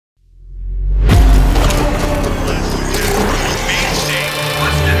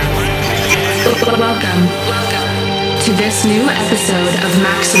Welcome to this new episode of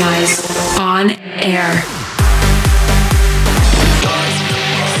Maxximize On Air.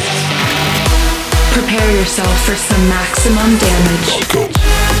 Prepare yourself for some maximum damage.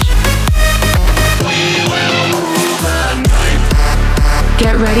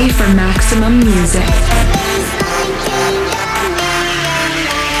 Get ready for maximum music.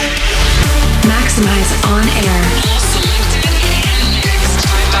 Maxximize On Air. Selected and mixed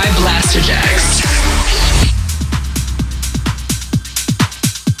by Blasterjaxx.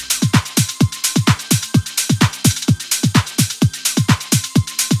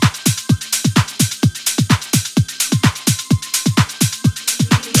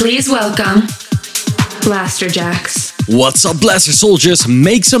 Please welcome Blasterjaxx. What's up, Blaster Soldiers?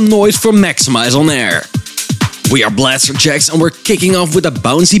 Make some noise for Maxximize On Air. We are Blasterjaxx and we're kicking off with a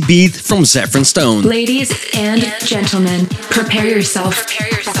bouncy beat from Saffron Stone. Ladies and gentlemen, prepare yourself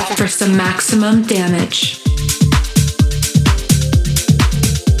for some maximum damage.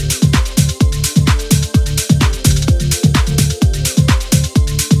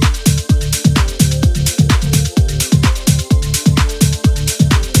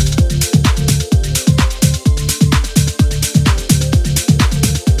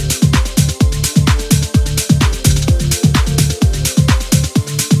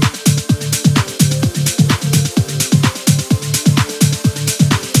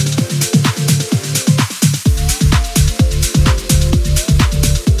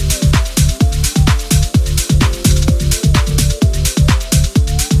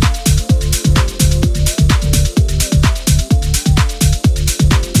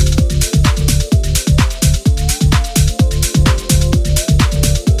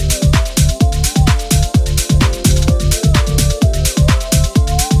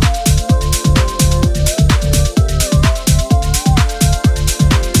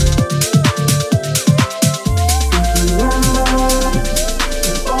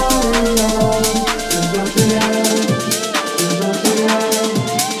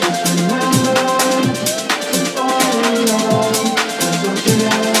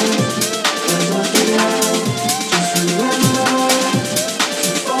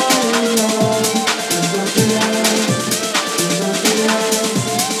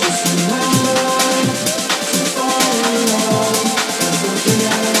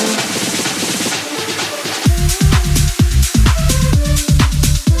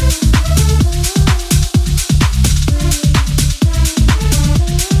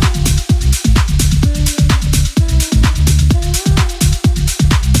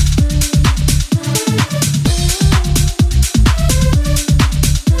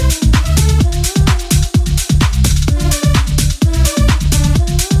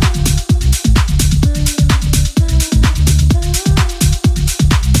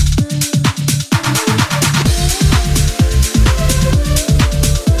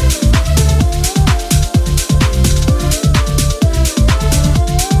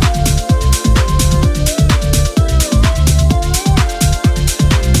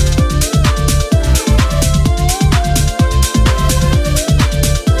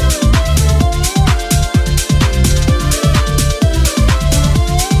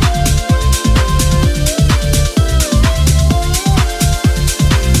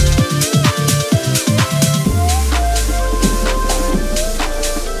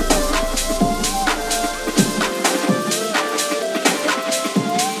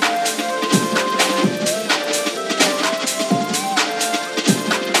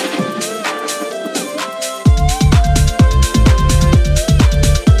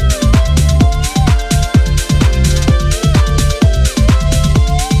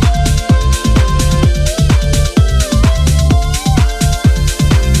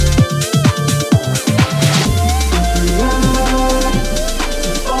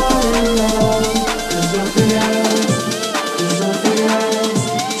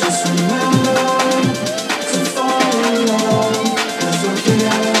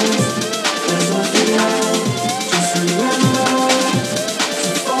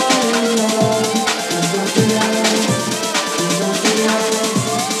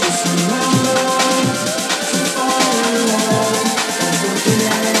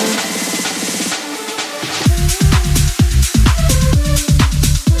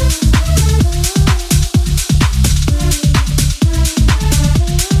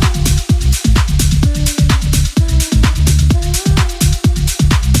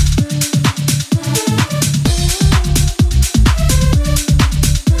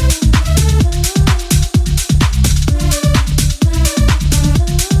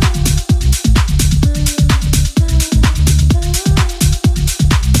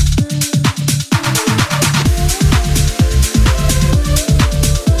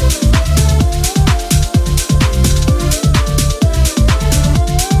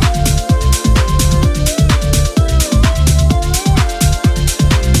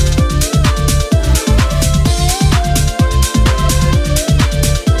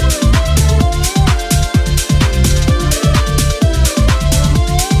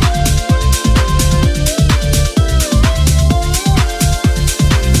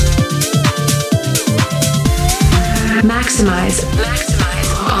 Maxximize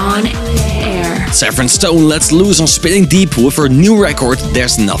On Air. Saffron Stone lets loose on Spinning Deep with her new record,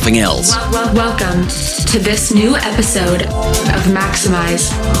 There's Nothing Else. Welcome to this new episode of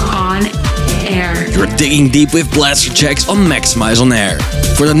Maxximize On Air. You're digging deep with Blasterjaxx on Maxximize On Air.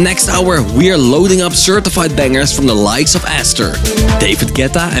 For the next hour, we are loading up certified bangers from the likes of Aster, David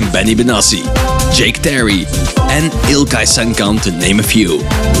Guetta and Benny Benassi, Jake Terry, and Ilkay Senkan, to name a few.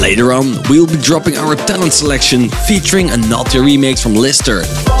 Later on, we'll be dropping our talent selection featuring a naughty remix from Lister,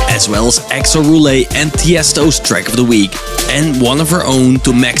 as well as Exo Roulette and Tiesto's track of the week, and one of her own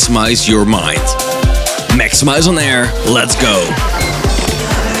to maximize your mind. Maxximize On Air, let's go!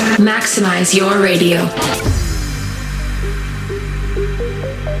 Maxximize your radio.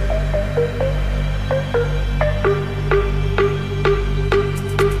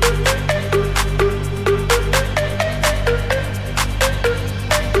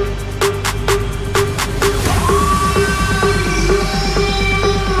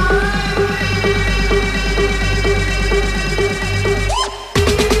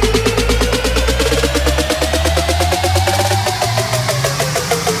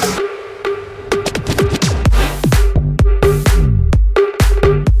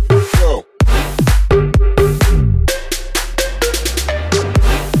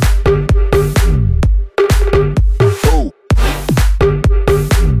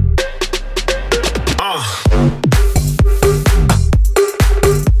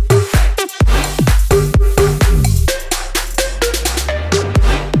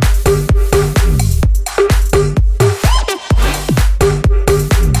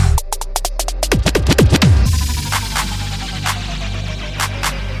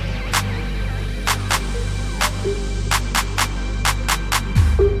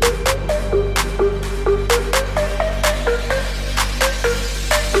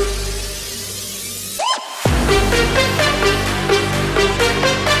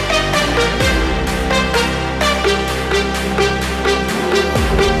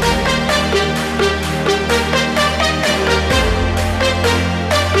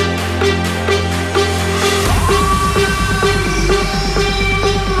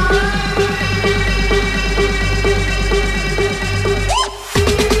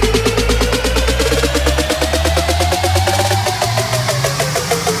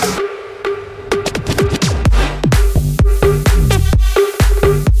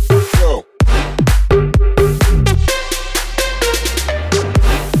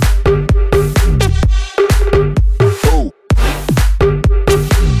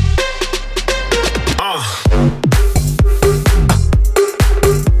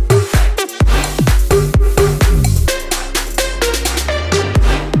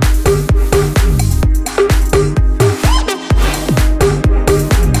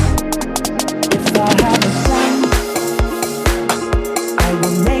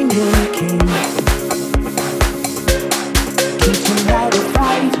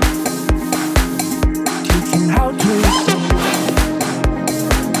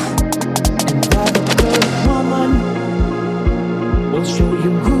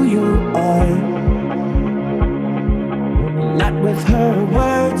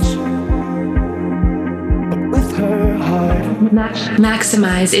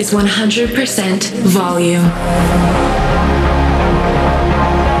 Maxximize is 100% volume.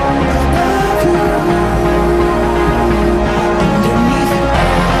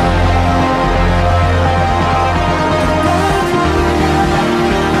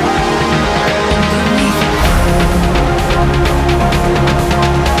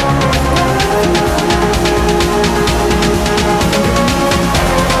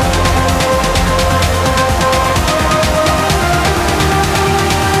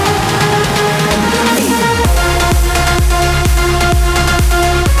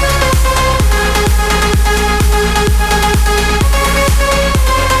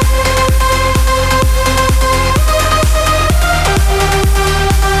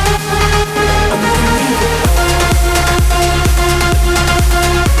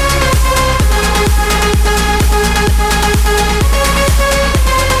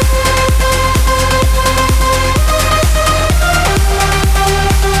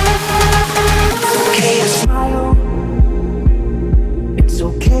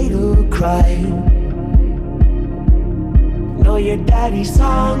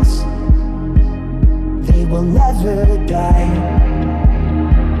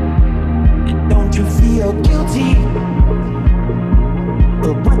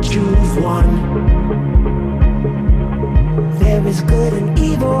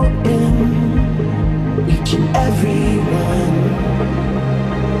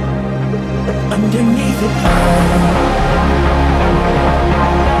 Underneath it all,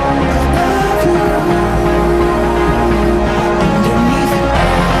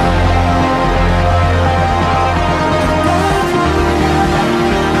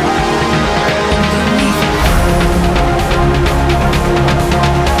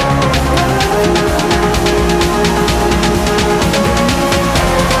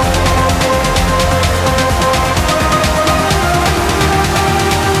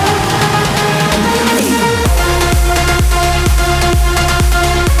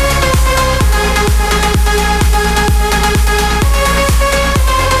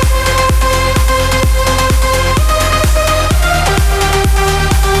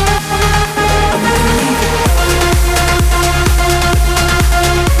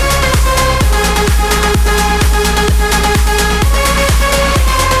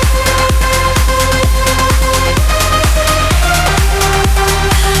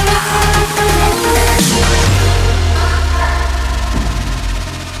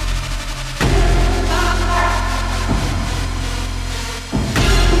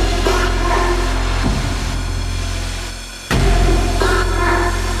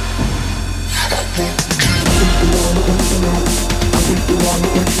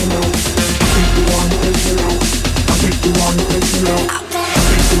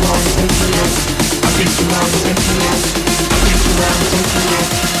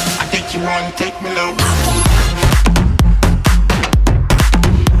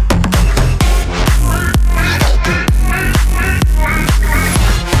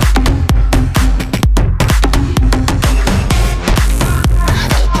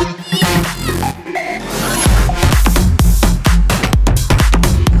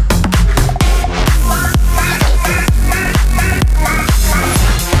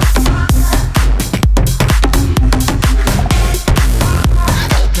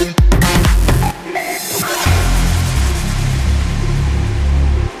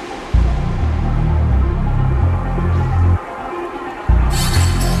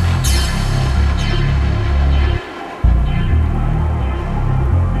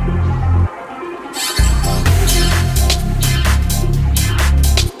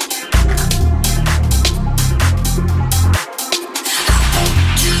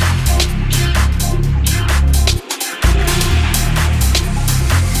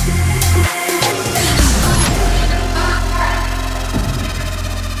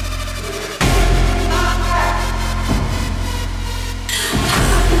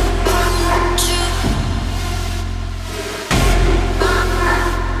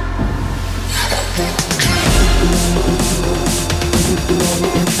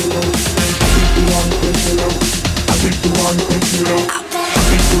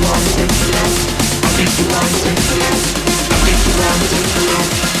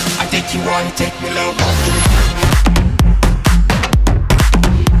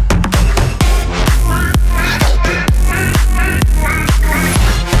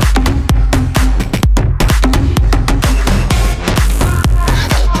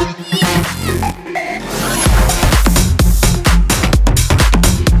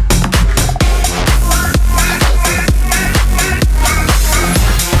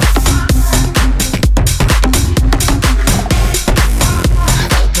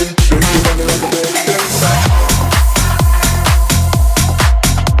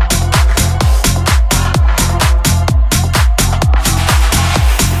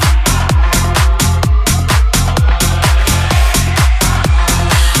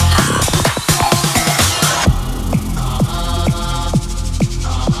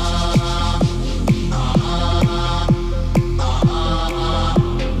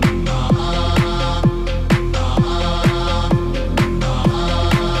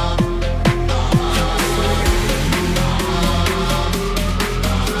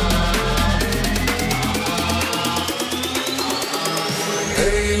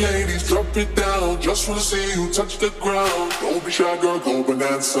 Just wanna see you touch the ground. Don't be shy, girl, go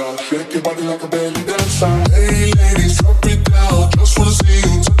bonanza. Shake your body like a belly dancer. Hey ladies, drop it down. Just wanna see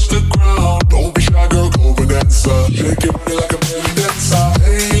you touch the ground. Don't be shy, girl, go bonanza. Shake your body like a belly dancer.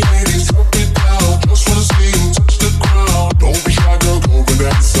 Hey ladies, drop it down. Just wanna see you touch the ground. Don't be shy, girl, go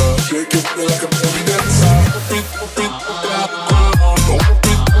bonanza. Shake your body like a belly dancer. Drop it down the ground. Don't drop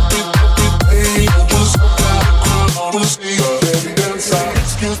it. Hey, I wanna stop down the ground. Wanna see you belly dancer.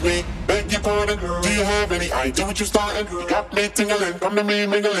 Excuse me. Pardon, do you have any idea what you started? You got me tingling, come to me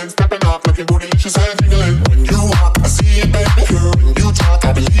mingling, stepping off, looking bootylicious and jingling. When you walk, I see it, baby girl. When you talk,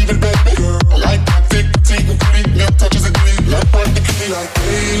 I believe it, baby girl. I like that thick, petite, and pretty, milk touches a glee. Like what the key, like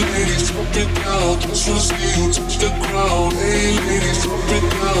hey ladies, drop it down. Just wanna see you touch the ground. Hey ladies, drop it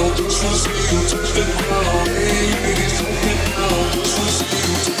down. Just wanna see you touch the ground. Hey ladies, drop it down. Just wanna see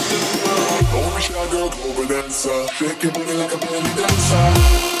you touch the ground.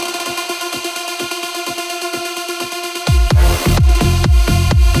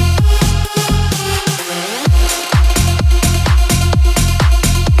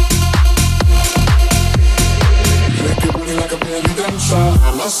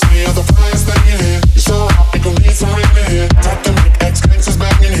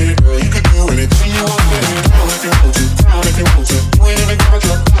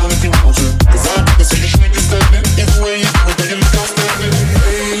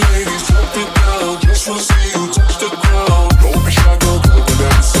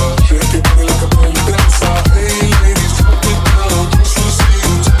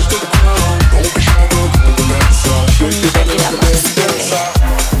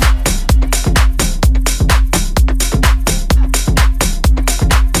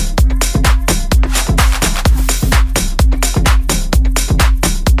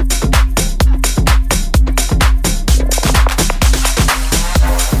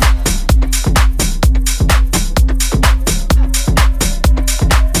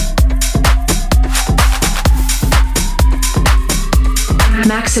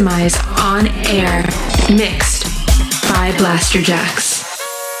 Maxximize On Air, mixed by Blasterjaxx.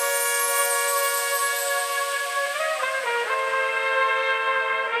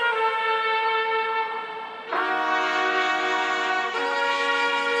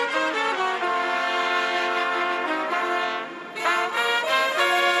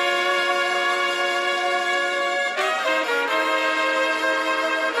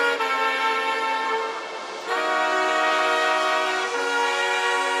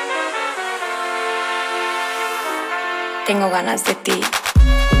 Tengo ganas de ti.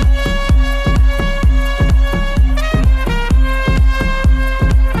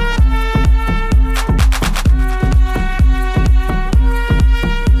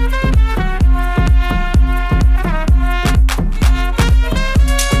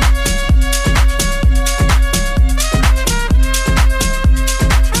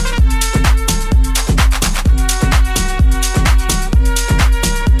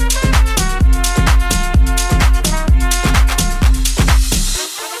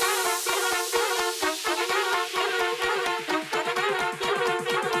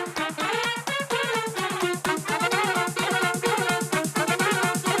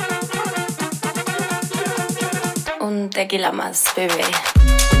 Un tequila más, bebé.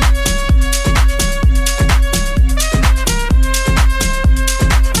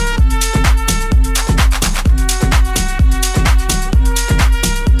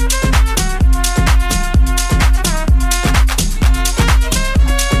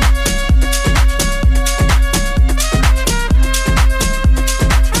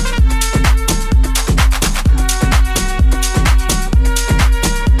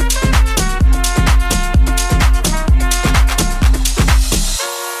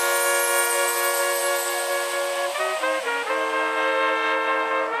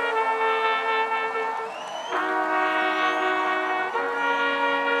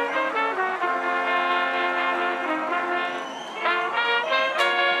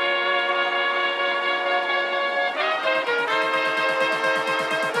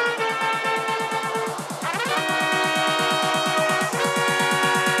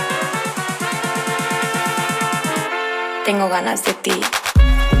 Tengo ganas de ti.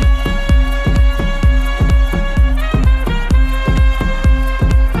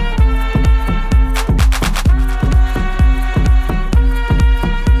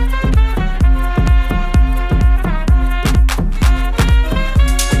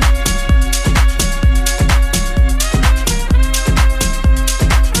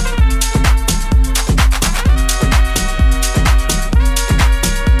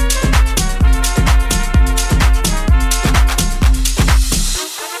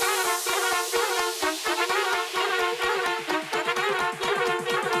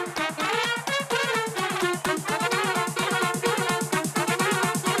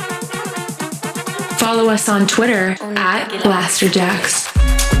 Follow us on Twitter at Blasterjaxx.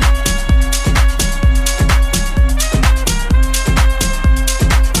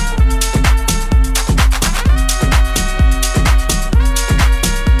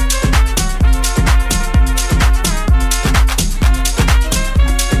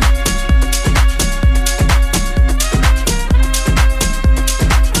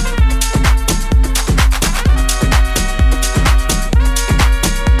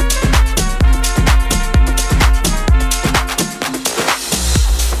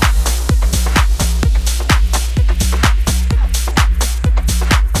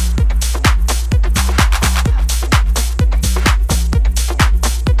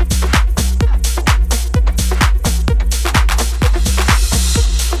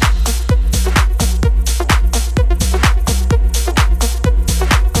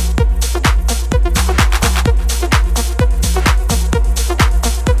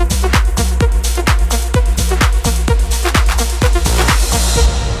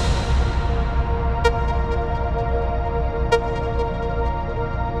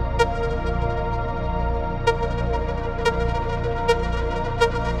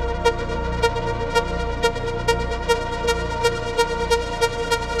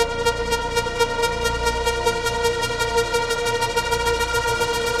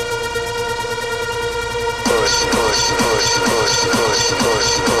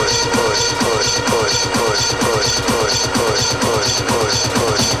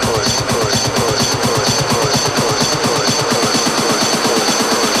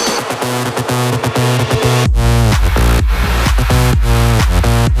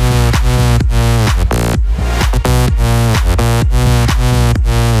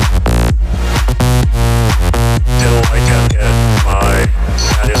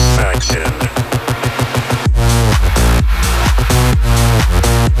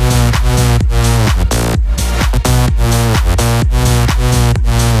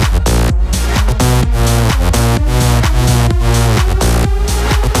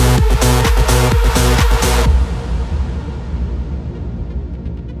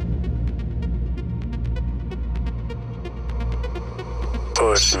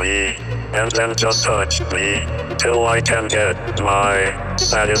 Push me, and then just touch me, till I can get my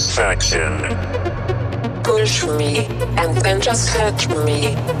satisfaction. Push me, and then just touch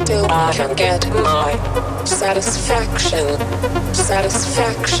me, till I can get my satisfaction.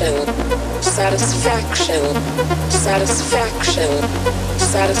 Satisfaction. Satisfaction. Satisfaction.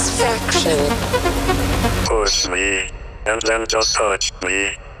 Satisfaction. Push me, and then just touch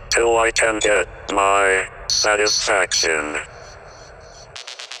me, till I can get my satisfaction.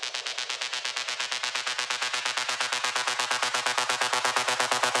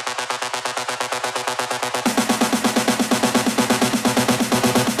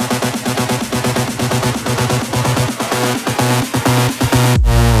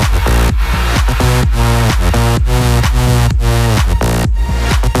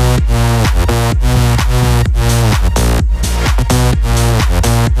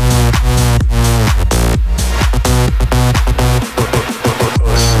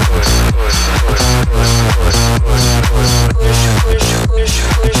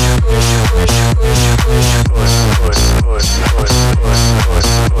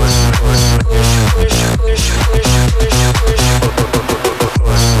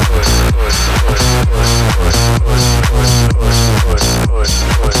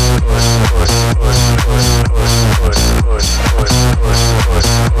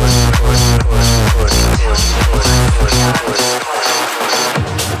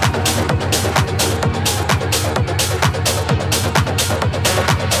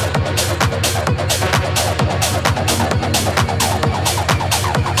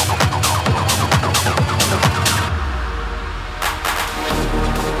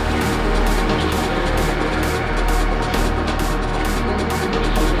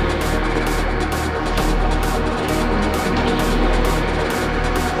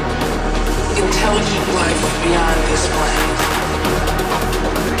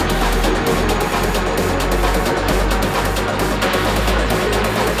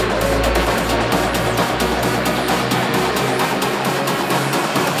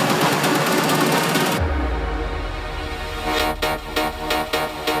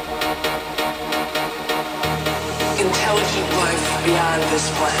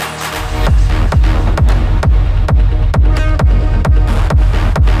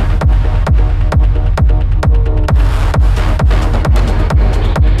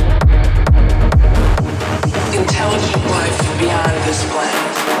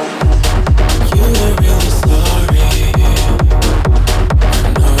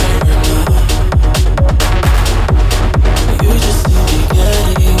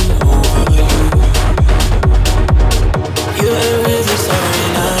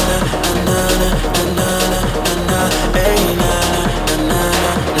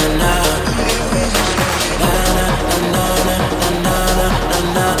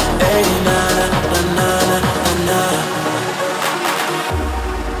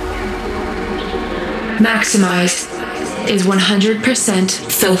 Maxximize is 100%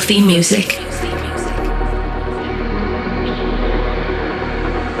 filthy music.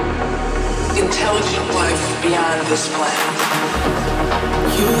 Intelligent life beyond this planet.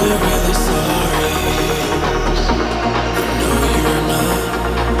 You were really sorry. No, you're not.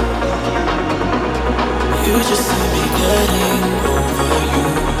 You just see me getting over you.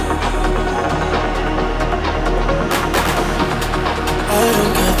 I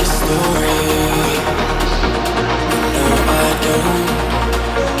don't get the story. No, I don't.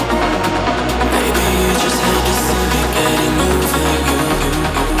 Maybe you just had to see me getting over you.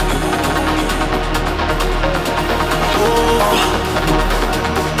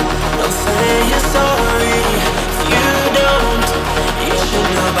 I'll say you're sorry if you don't. You should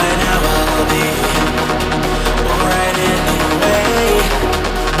know by now I'll be alright anyway.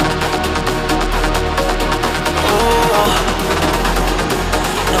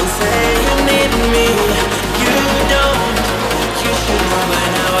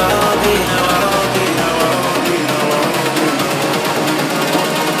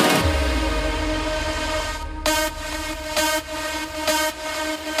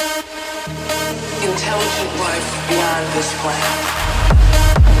 plan.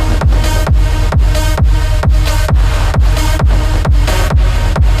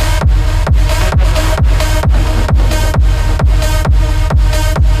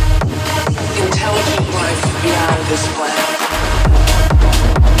 Intelligent life beyond this planet.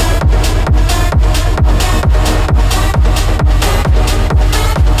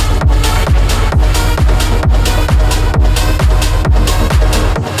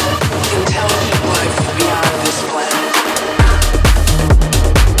 Intelligent life beyond this planet.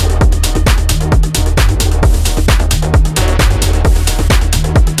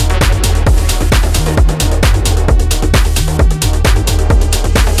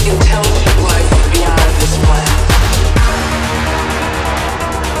 Intelligent life beyond this planet.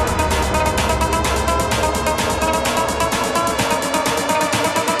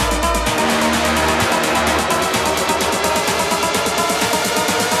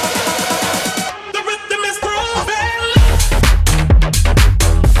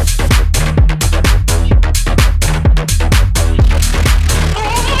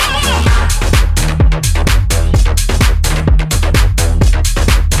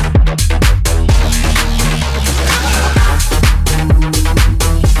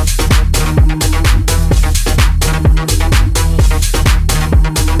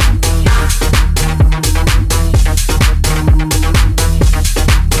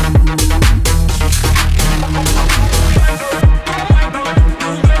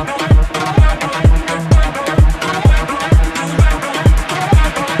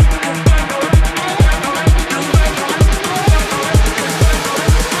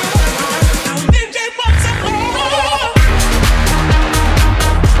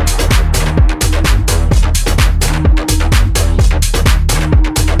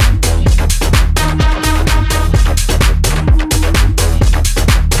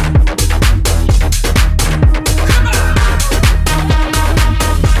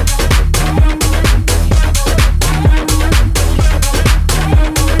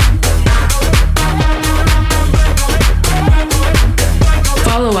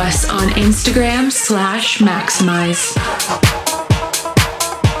 Follow us on Instagram/Maxximize.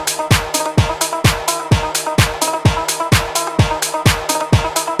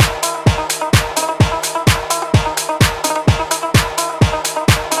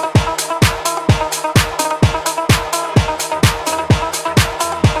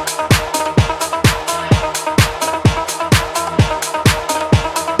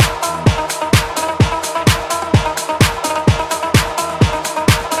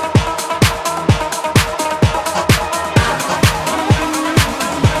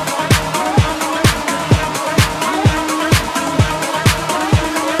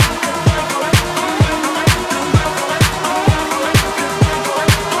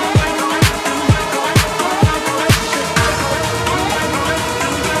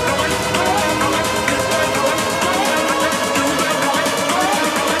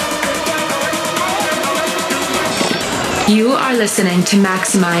 You are listening to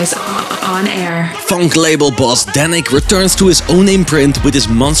Maxximize On Air. Funk label boss Danik returns to his own imprint with his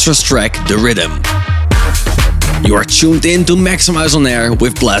monstrous track, The Rhythm. You are tuned in to Maxximize On Air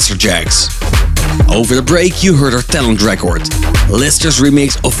with Blasterjaxx. Over the break, you heard our talent record, Lister's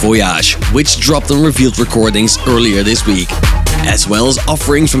remix of Voyage, which dropped on Revealed Recordings earlier this week, as well as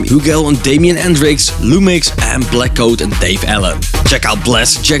offerings from Hugel and Damian Hendrix, Lumix, and Blackcoat and Dave Allen. Check out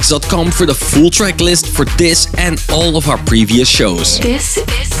blasterjaxx.com for the full track list for this and all of our previous shows. This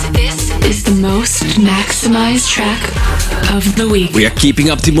is the most maximized track of the week. We are keeping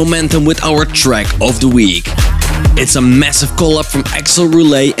up the momentum with our track of the week. It's a massive collab from Axel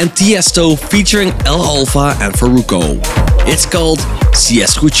Roulé and Tiesto featuring El Alfa and Farruko. It's called Si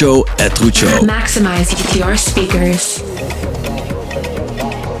Escucho et Trucho. Maxximize your speakers.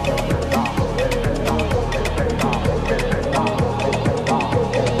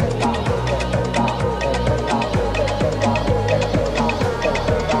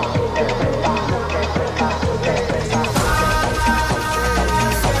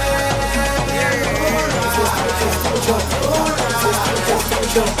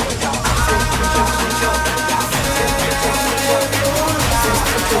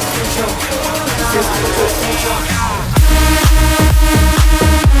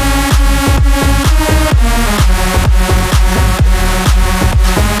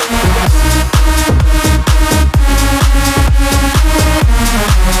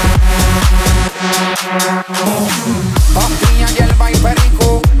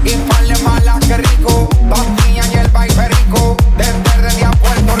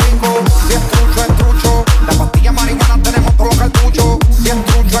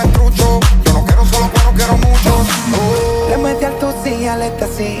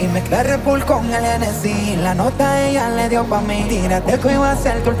 demasiado pa' mí. Tírate que iba a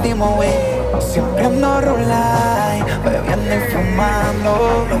ser tu último wey. Siempre ando rulay, bebiendo y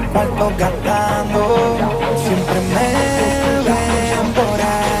fumando, los cuartos gastando. Siempre me ven por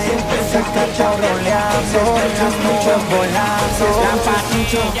ahí, se ha cachao roleando, las noches volando, la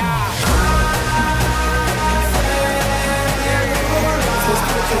patilla.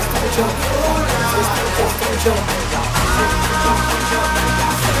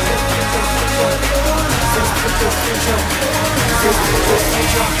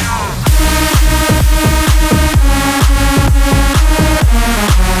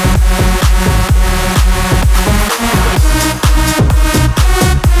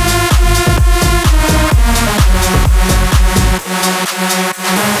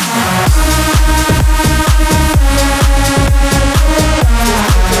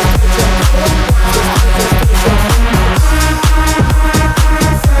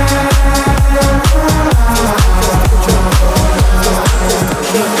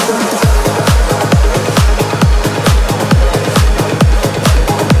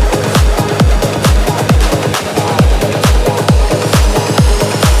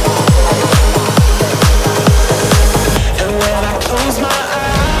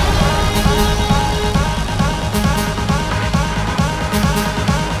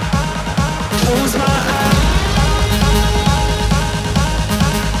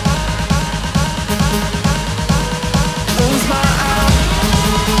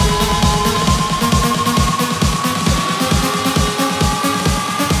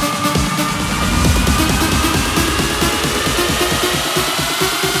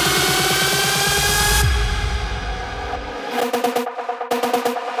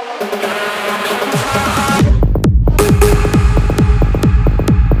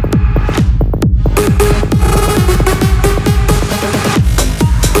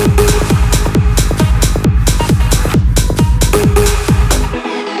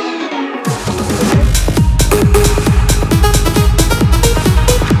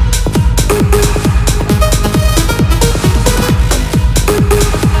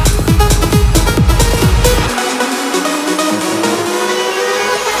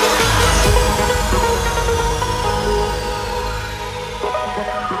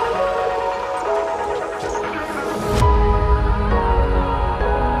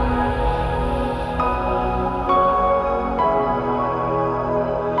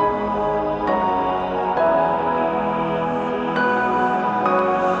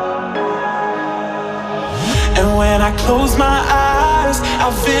 Close my eyes, I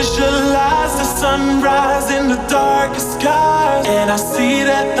visualize the sunrise in the darkest skies. And I see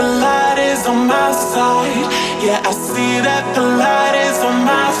that the light is on my side. Yeah, I see that the light is on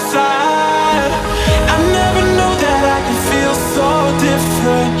my side. I never know that I can feel so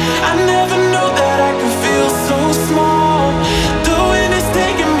different. I never know that I can feel so small. The wind is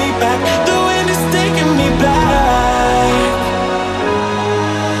taking me back, the wind is taking me back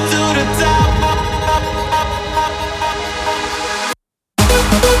to the top.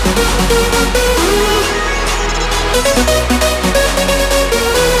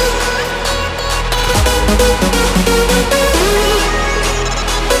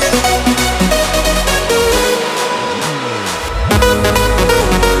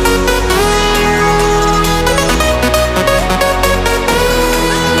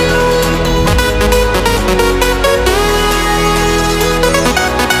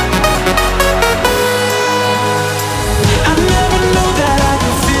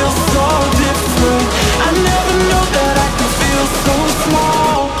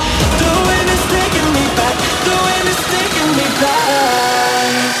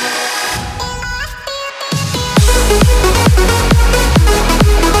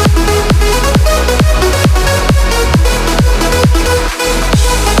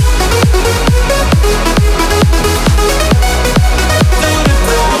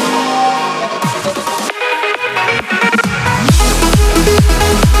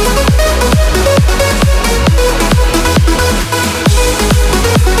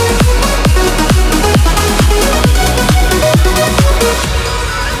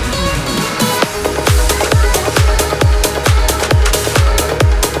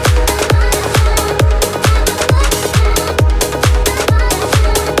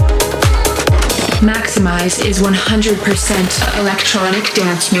 Maxximize is 100% electronic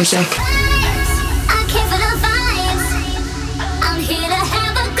dance music.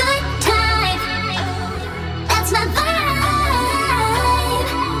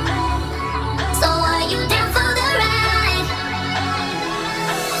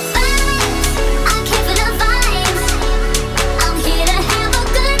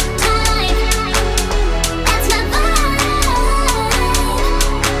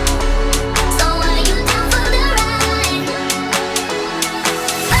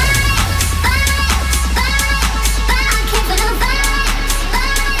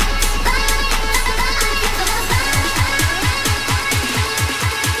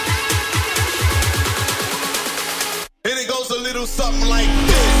 little something like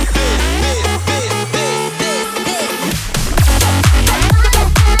this.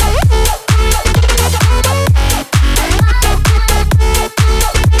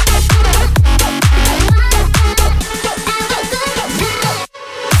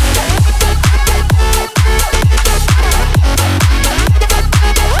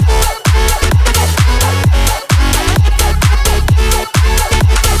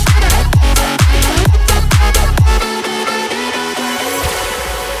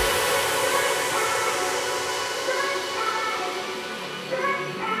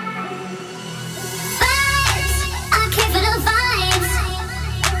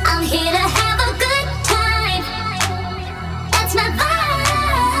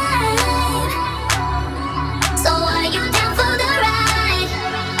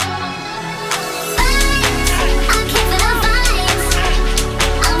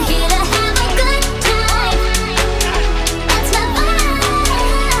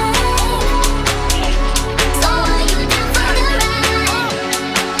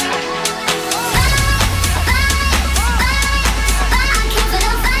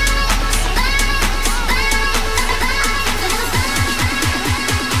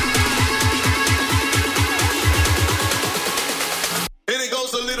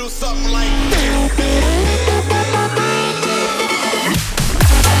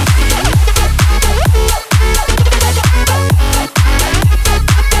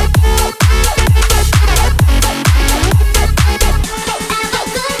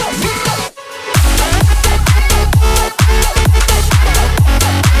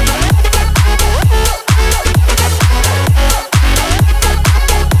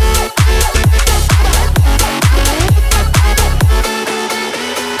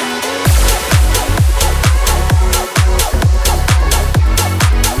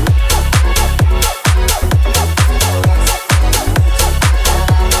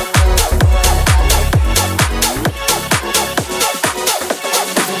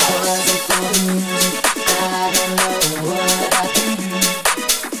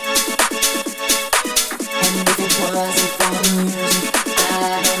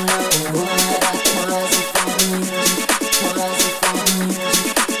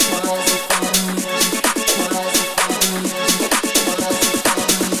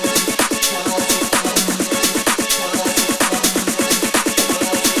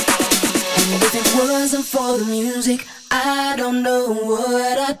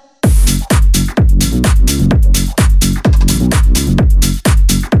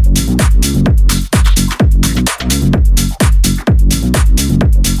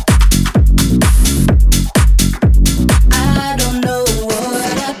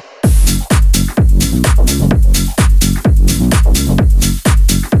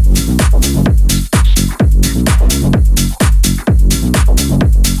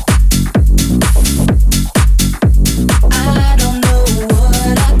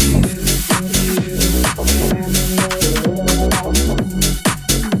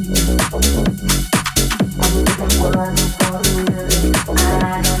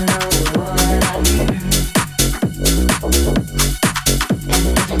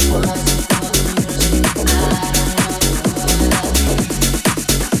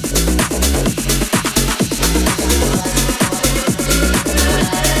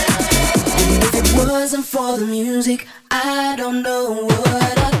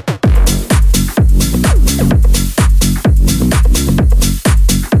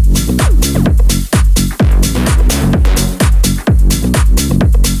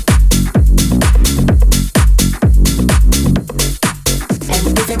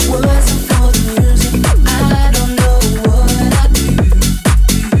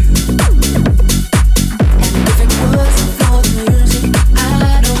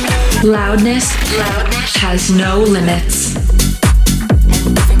 Loudness has no limits.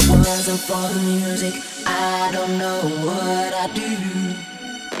 And if it wasn't for the music, I don't know what I'd do.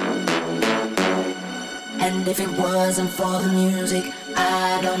 And if it wasn't for the music,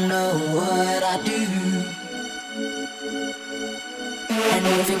 I don't know what I'd do. And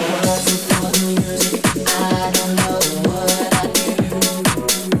if it wasn't for the music, I don't know what I'd do.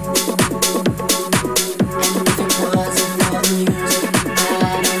 And if it wasn't for the music, I don't know what I'd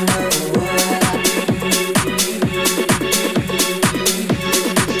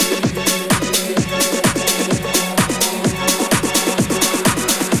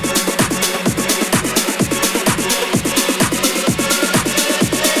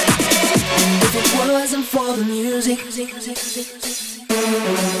And if it wasn't for the music,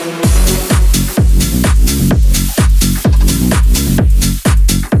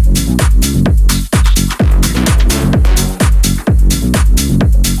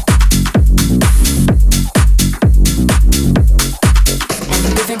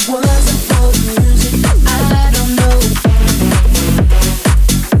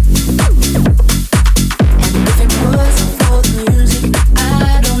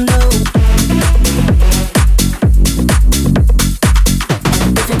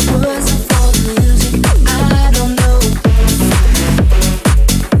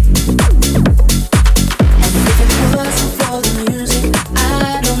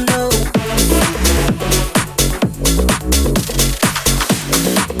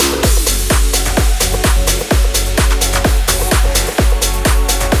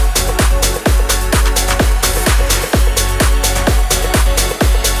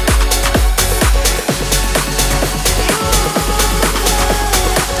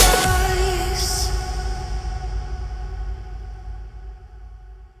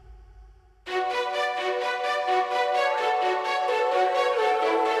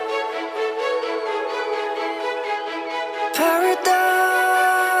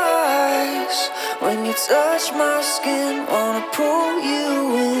 touch my skin, wanna pull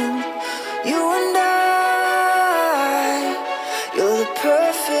you in. You and you're the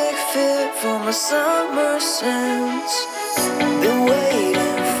perfect fit for my summer scents. Been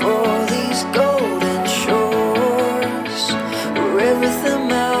waiting for these golden shores where everything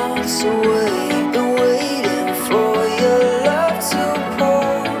melts away. Been waiting for your love to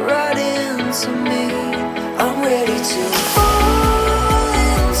pour right into me. I'm ready to fall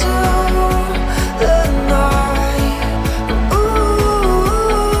into the night.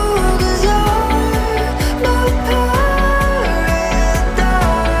 Ooh, 'cause you're my paradise.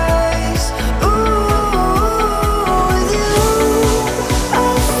 Ooh, with you I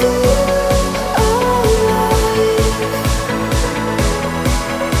feel alive.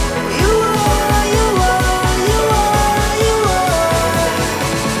 You are, you are, you are, you are.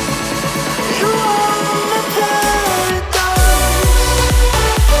 You are my paradise.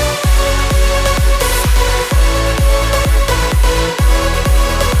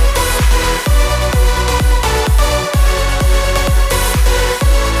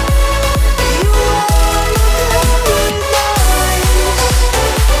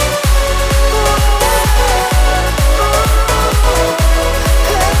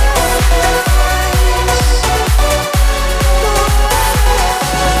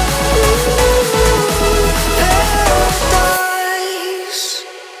 Paradise.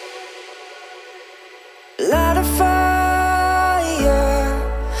 Light a fire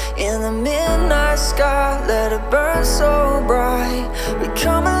in the midnight sky, let it burn so bright. We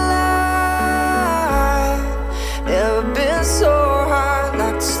come alive, never been so high,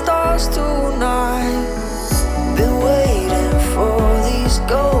 like the stars tonight. Been waiting for these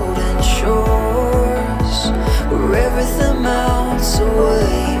golden shores where everything melts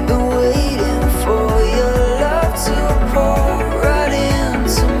away. Been waiting for your love to pour right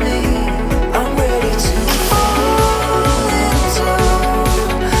into me. I'm ready to fall into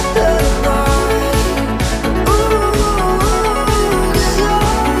the night. Ooh, 'cause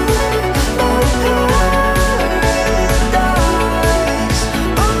you're my paradise.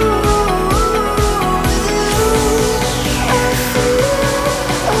 Ooh, with you I feel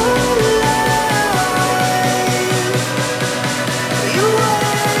alive. You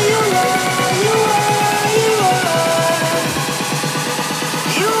are, you are, you are, you are.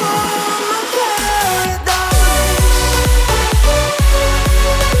 You are my paradise.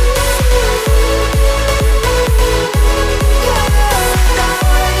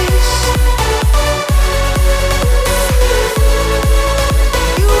 Paradise.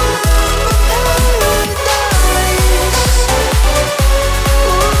 You are my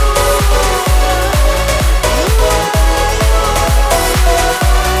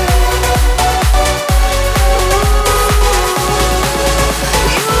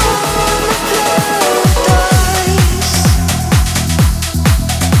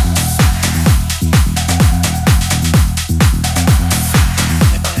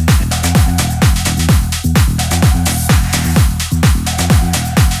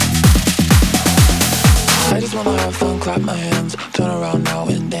I just wanna have fun, clap my hands, turn around now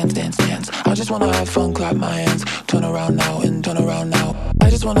and dance, dance, dance. I just wanna have fun, clap my hands, turn around now and turn around now. I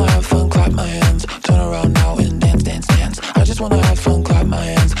just wanna have fun, clap my hands, turn around now and dance, dance, dance. I just wanna have fun, clap my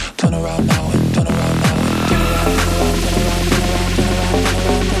hands, turn around now and turn around now. Turn around, turn around, turn around, turn around, turn around, turn around, turn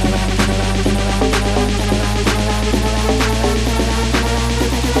around, turn around,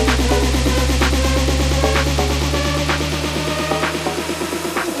 turn around.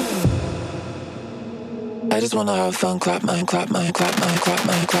 I just wanna have fun, clap my, clap my, clap my, clap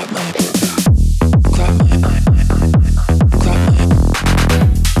my, clap my, clap my, clap my.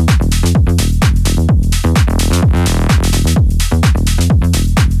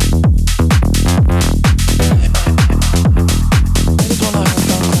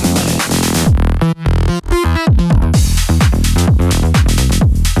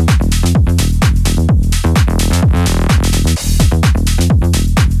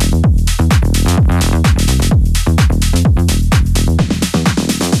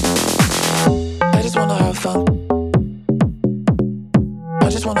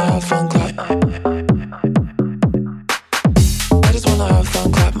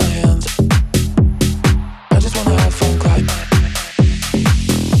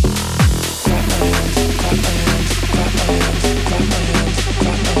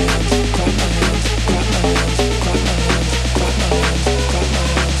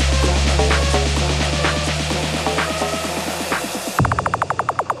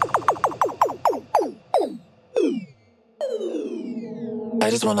 I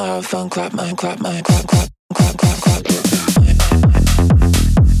just wanna have fun, clap my, clap my, clap, clap, clap, clap, clap.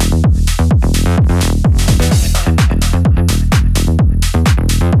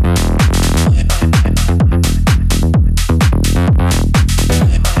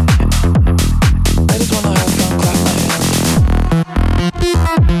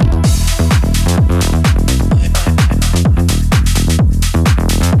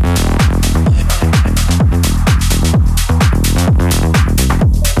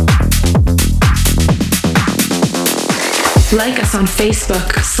 on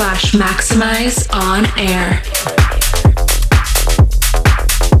Facebook/Maxximize On Air.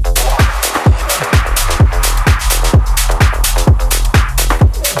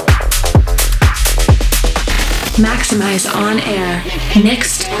 Maxximize On Air,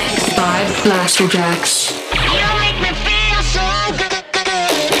 mixed by Blasterjaxx. You make me feel so good.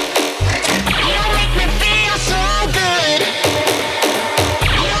 You make me feel so good.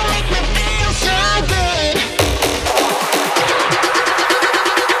 You make me feel so good.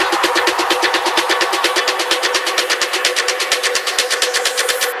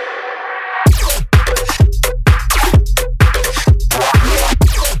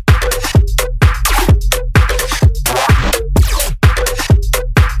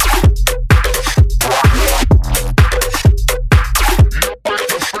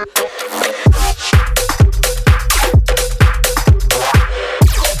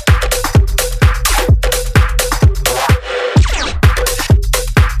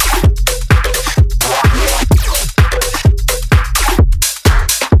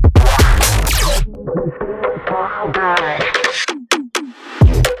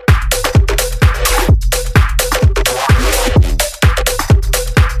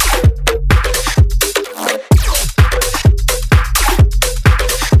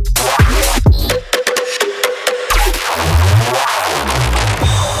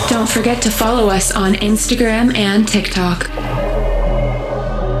 Don't forget to follow us on Instagram and TikTok.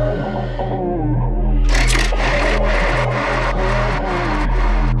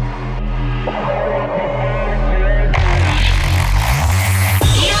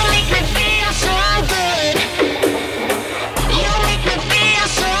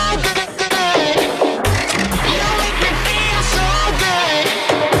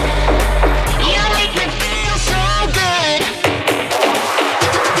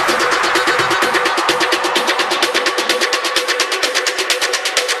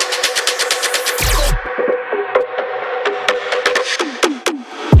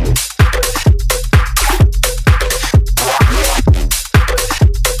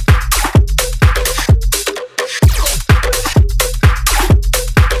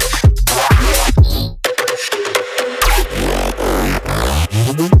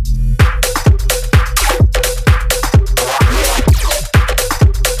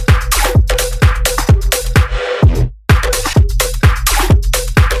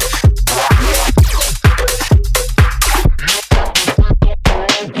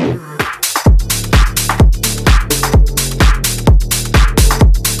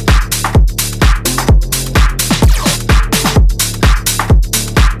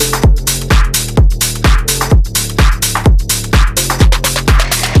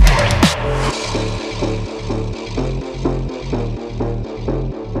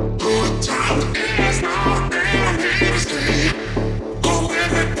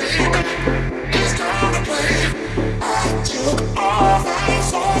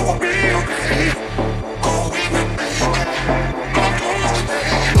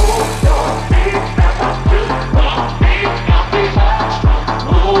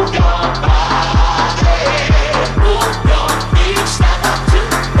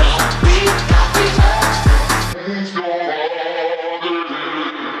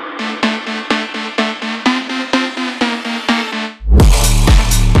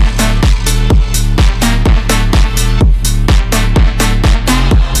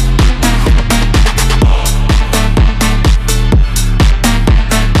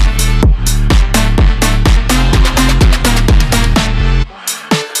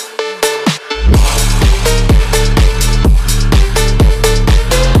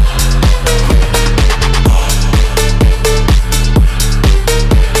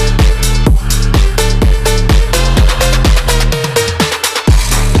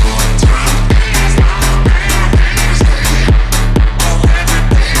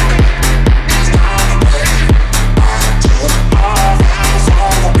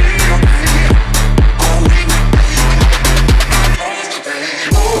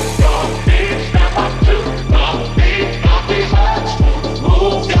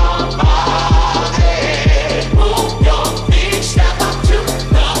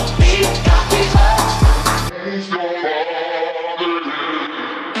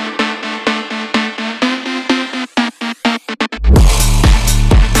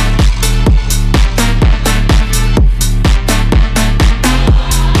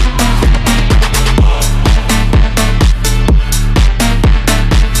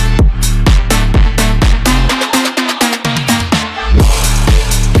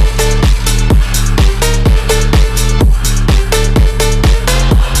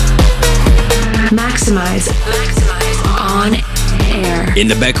 Maxximize On In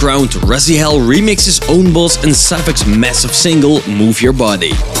the background, Razzie Hell remixes Own Boss and Savic's massive single, Move Your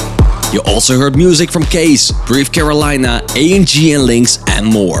Body. You also heard music from Case, Brief Carolina, A&G and Lynx, and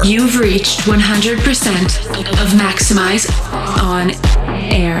more. You've reached 100% of Maxximize On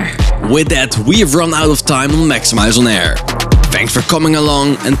Air. With that, we have run out of time on Maxximize On Air. Thanks for coming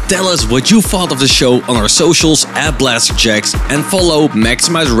along and tell us what you thought of the show on our socials at Blasterjaxx and follow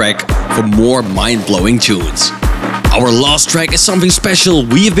Maxximize Rec for more mind-blowing tunes. Our last track is something special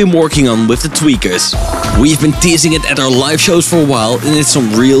we have been working on with the Tweakers. We've been teasing it at our live shows for a while and it's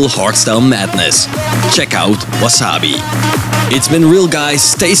some real hardstyle madness. Check out Wasabi. It's been real, guys.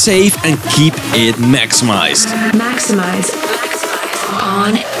 Stay safe and keep it maximized. Maxximize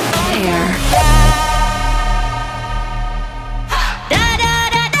On Air.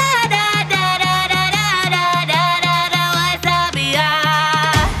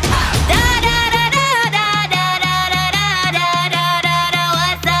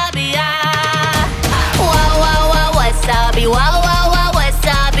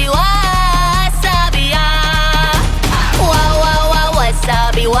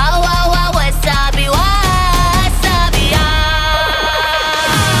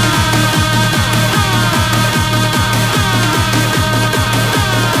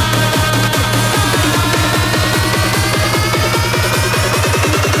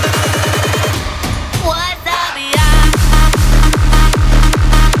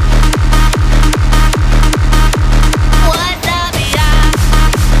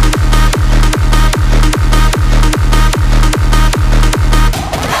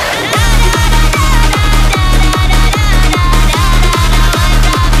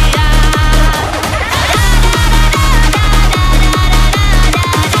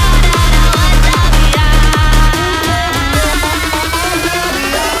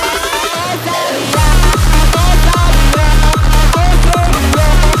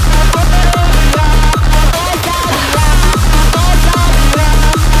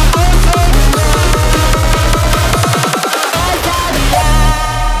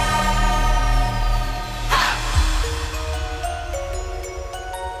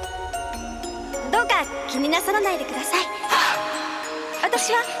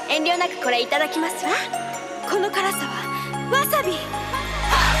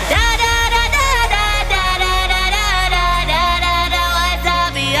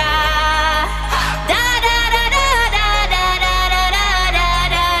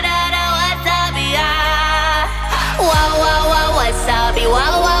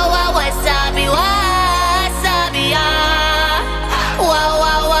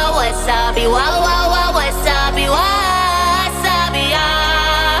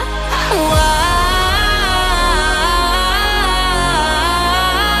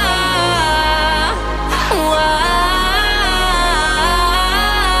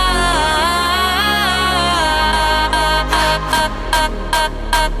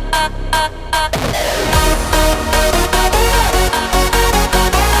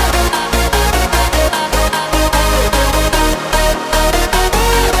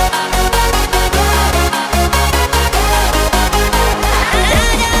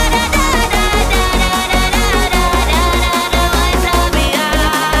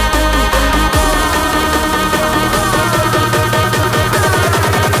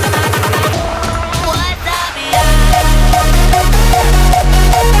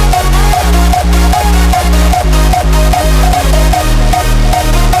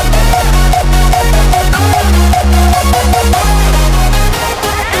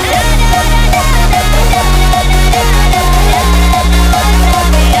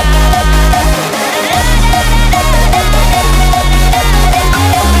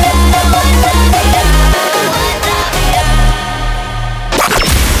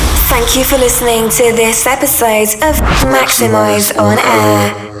 Thank you for listening to this episode of Maxximize On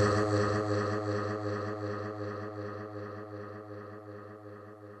Air.